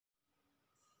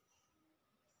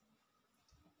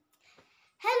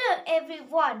Hello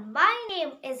everyone, my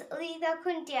name is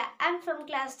UditaKhuntia. I'm from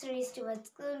class 3 Stewart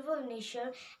School,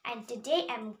 Bhubaneswar, and today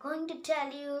I'm going to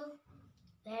tell you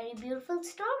a very beautiful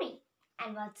story.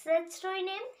 And what's that story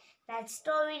name? That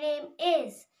story name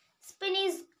is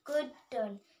Spinny's Good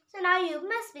Turn. So now you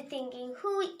must be thinking,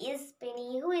 who is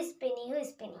Spinny? Who is Spinny? Who is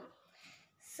Spinny?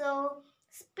 So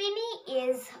Spinny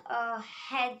is a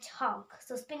hedgehog.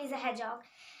 So Spinny is a hedgehog,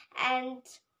 and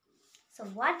so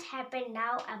what happened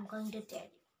now I'm going to tell you.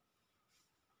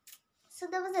 So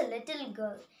there was a little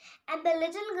girl, and the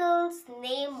little girl's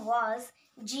name was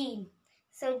Jean.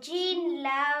 Jean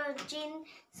loved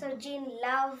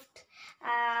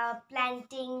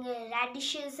planting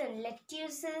radishes and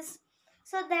lettuces,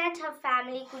 so that her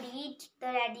family could eat the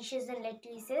radishes and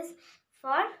lettuces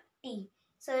for tea.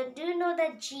 So do you know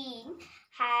that Jean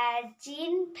had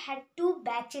two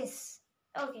batches?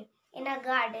 Okay, in a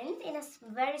garden, in a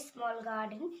very small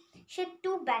garden, she had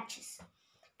two batches.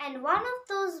 And one of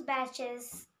those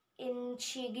batches in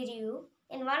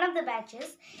one of the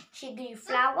batches she grew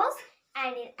flowers,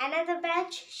 and in another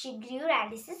batch she grew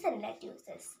radishes and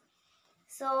lettuces.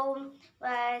 So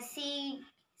she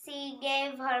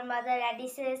gave her mother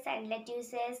radishes and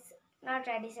lettuces, not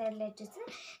radishes and lettuces.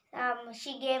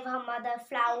 She gave her mother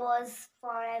flowers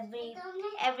for every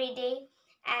day,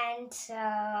 and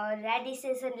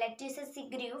radishes and lettuces she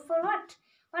grew for what?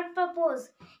 What purpose?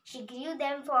 She grew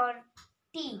them for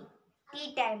tea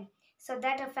time, so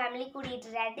that her family could eat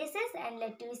radishes and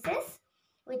lettuces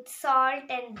with salt,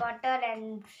 butter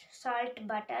and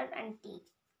tea.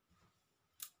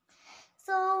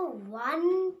 So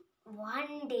one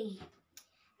day,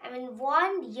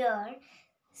 one year,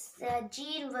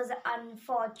 Jean was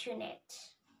unfortunate.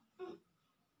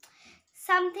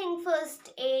 Something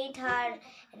first ate her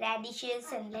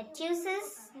radishes and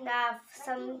lettuces. Now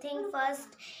something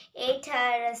first ate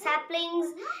her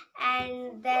saplings,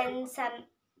 and then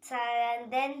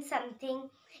something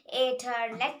ate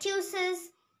her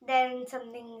lettuces. Then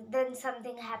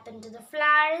something happened to the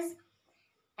flowers,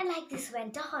 and like this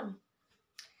went on.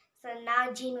 So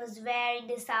now Jean was very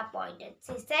disappointed.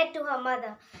 She said to her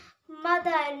mother,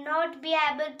 "Mother, I'll not be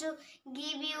able to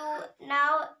give you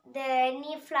now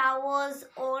any flowers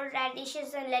or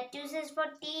radishes and lettuces for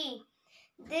tea.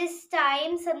 This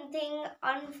time something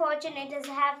unfortunate has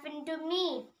happened to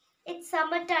me. It's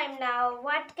summertime now.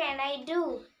 What can I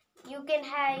do? You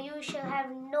shall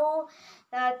have no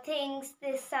things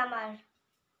this summer."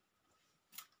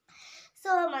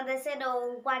 So her mother said,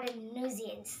 "Oh, what a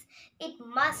nuisance. It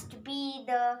must be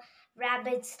the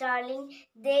rabbits, darling.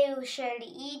 They shall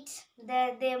eat.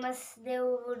 They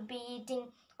would be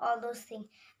eating all those things.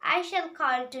 I shall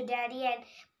call to daddy and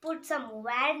put some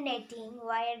wire netting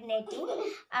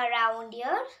around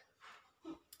your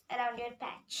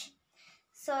patch."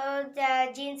 So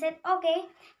the Jean said, "Okay."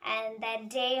 And that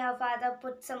day her father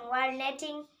put some wire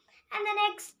netting, and the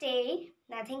next day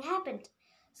nothing happened.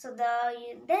 So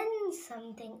then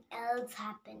something else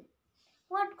happened.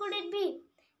 What could it be?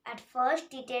 At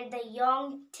first it ate the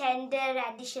young tender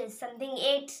radishes. Something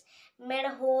ate, made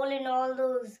a hole in all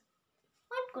those.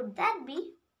 What could that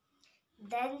be?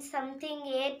 Then something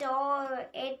ate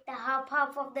the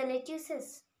half of the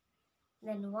lettuces.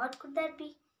 Then what could that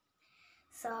be?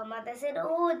 So her mother said,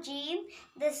 "Oh, Jean,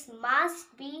 this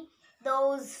must be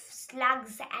those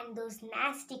slugs and those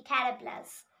nasty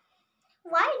caterpillars.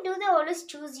 Why do they always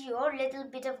choose your little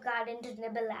bit of garden to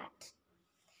nibble at?"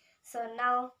 So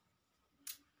now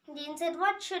Jean said,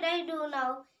 "What should I do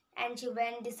now?" And she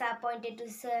went disappointed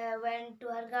went to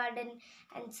her garden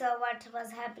and saw what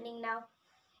was happening now.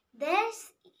 There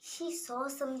she saw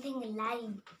something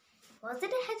alive. Was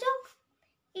it a hedgehog?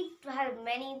 It had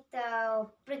many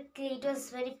prickly. It was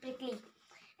very prickly,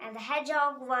 and the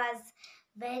hedgehog was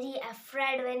very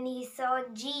afraid when he saw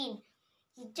Jean.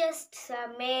 He just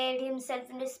made himself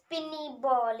into a spinny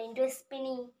ball, into a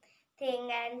spinny thing,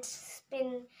 and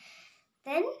spin.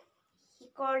 Then he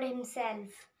called himself,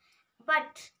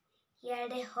 but he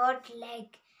had a hurt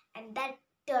leg, and that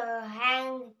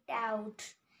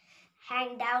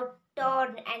hanged out,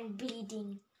 torn and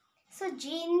bleeding. So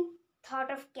Jean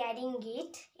thought of carrying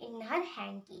it in her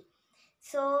hanky.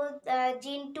 So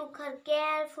Jean took the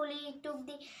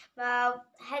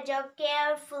hedgehog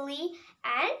carefully,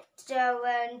 and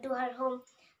went to her home.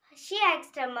 She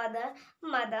asked her mother,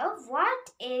 "Mother,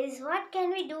 what can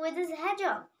we do with this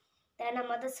hedgehog?" Then her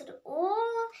mother said,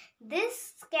 "Oh,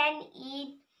 this can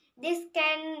eat, this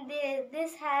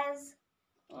has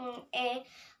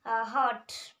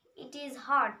hot. It is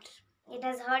hot. It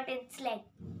has hurt its leg.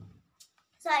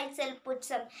 So I shall put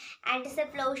some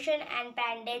antiseptic lotion and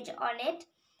bandage on it.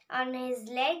 on his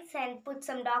legs and put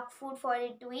some dog food for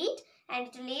it to eat, and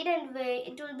it will eat, and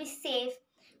it will be safe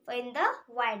in the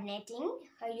wire netting.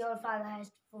 Your father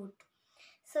has food.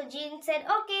 So Jean said,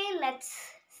 okay, let's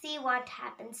see what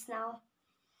happens now.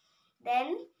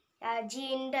 Then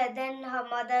then her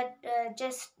mother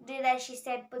just did as she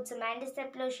said, put some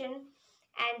antiseptic lotion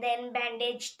and then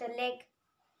bandaged the leg.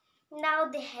 Now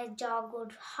the hedgehog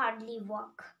would hardly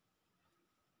walk.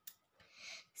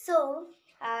 So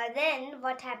then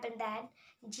what happened that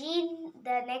Jean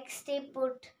the next day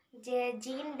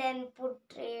Jean then put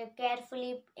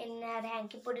carefully in her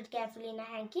hanky, put it carefully in a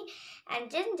hanky,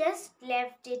 and then just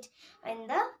left it in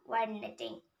the wire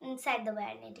netting, inside the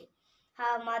wire netting.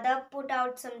 Her mother put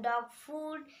out some dog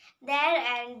food there,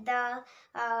 and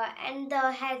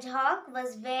the hedgehog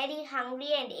was very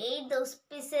hungry and ate those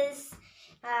pieces.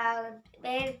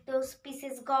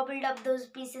 Gobbled up those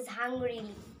pieces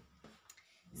hungrily.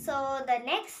 So the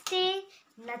next day,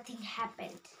 nothing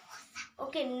happened.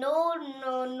 Okay, no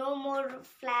more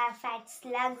fat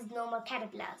slugs, no more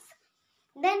caterpillars.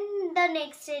 Then the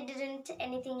next day, didn't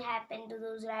anything happen to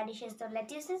those radishes or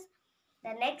lettuces?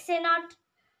 The next day, not.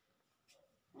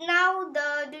 Now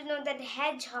that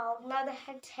hedgehog? Now the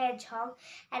hedgehog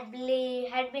had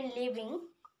been living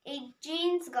in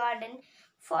Jean's garden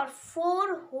for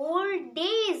 4 whole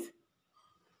days.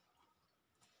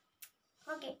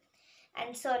 Okay.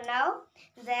 And so now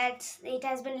that it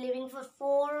has been living for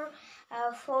four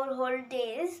whole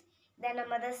days, then her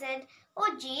mother said,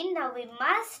 "Oh, Jean, now we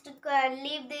must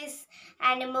leave this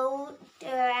animal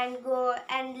and go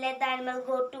and let the animal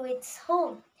go to its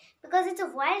home, because it's a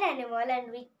wild animal and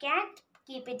we can't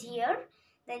keep it here."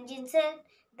 Then Jean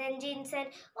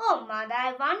said, "Oh, mother,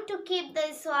 I want to keep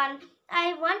this one.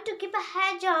 I want to keep a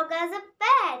hedgehog as a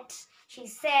pet," she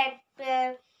said.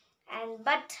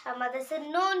 But her mother said,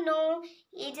 no,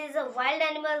 it is a wild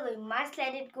animal, we must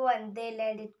let it go, and they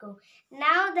let it go.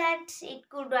 Now that it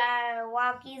could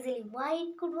walk easily. Why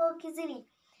it could walk easily?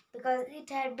 Because it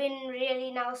had been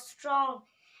really now strong.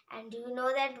 And do you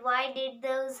know that why did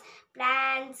those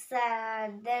plants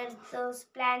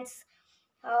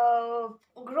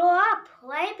grow up?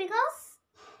 Why? Because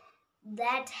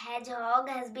that hedgehog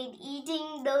has been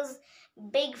eating those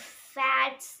big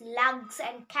fat slugs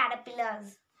and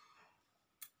caterpillars.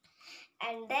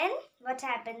 And then what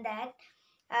happened that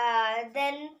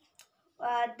then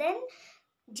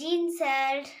Jean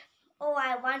said, "Oh,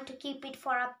 I want to keep it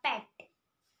for a pet."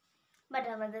 But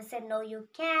her mother said, "No, you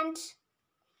can't."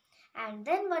 And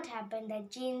then what happened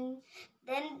that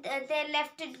they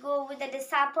left it go with a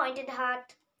disappointed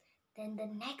heart. Then the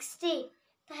next day,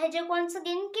 the hedgehog once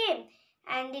again came,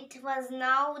 and it was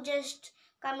now just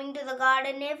coming to the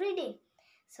garden every day.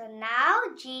 So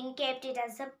now Jean kept it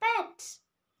as a pet.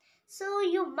 So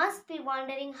you must be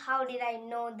wondering, how did I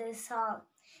know this all?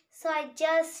 So I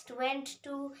just went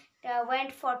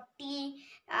for tea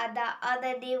the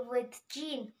other day with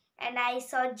Jean, and I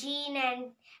saw Jean,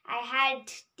 and I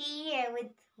had tea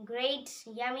with great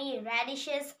yummy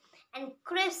radishes and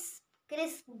crisp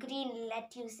green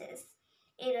lettuces.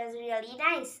 It was really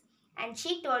nice, and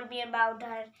she told me about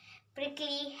her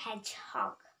prickly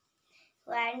hedgehog,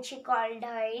 and she called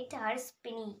it her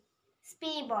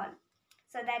spinny ball.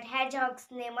 So that hedgehog's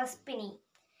name was Spiny.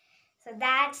 So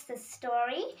that's the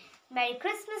story. Merry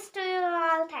Christmas to you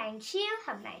all. Thank you.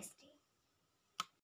 Have a nice day.